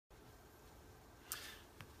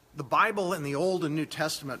The Bible in the Old and New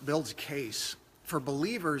Testament builds a case for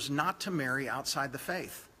believers not to marry outside the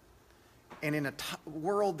faith. And in a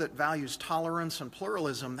world that values tolerance and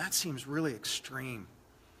pluralism, that seems really extreme.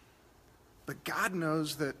 But God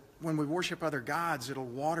knows that when we worship other gods, it'll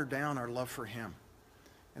water down our love for him.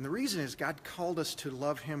 And the reason is God called us to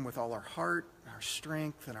love him with all our heart, our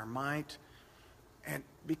strength, and our might. And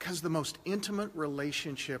because the most intimate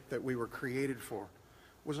relationship that we were created for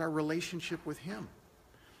was our relationship with him.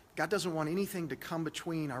 God doesn't want anything to come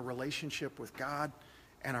between our relationship with God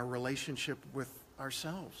and our relationship with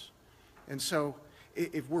ourselves. And so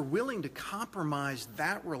if we're willing to compromise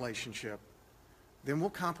that relationship, then we'll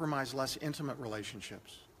compromise less intimate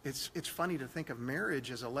relationships. It's funny to think of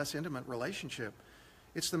marriage as a less intimate relationship.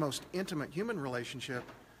 It's the most intimate human relationship,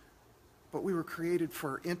 but we were created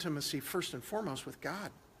for intimacy first and foremost with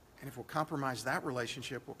God. And if we'll compromise that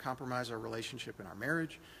relationship, we'll compromise our relationship in our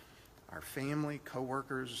marriage, our family,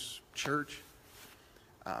 co-workers, church.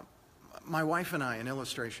 My wife and I, an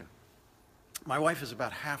illustration. My wife is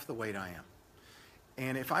about half the weight I am.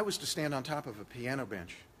 And if I was to stand on top of a piano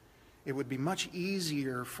bench, it would be much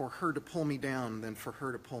easier for her to pull me down than for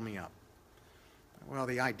her to pull me up. Well,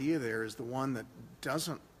 the idea there is the one that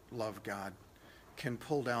doesn't love God can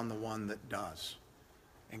pull down the one that does.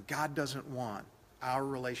 And God doesn't want our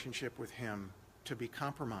relationship with him to be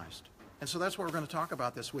compromised. And so that's what we're going to talk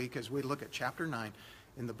about this week as we look at chapter 9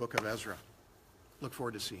 in the book of Ezra. Look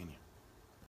forward to seeing you.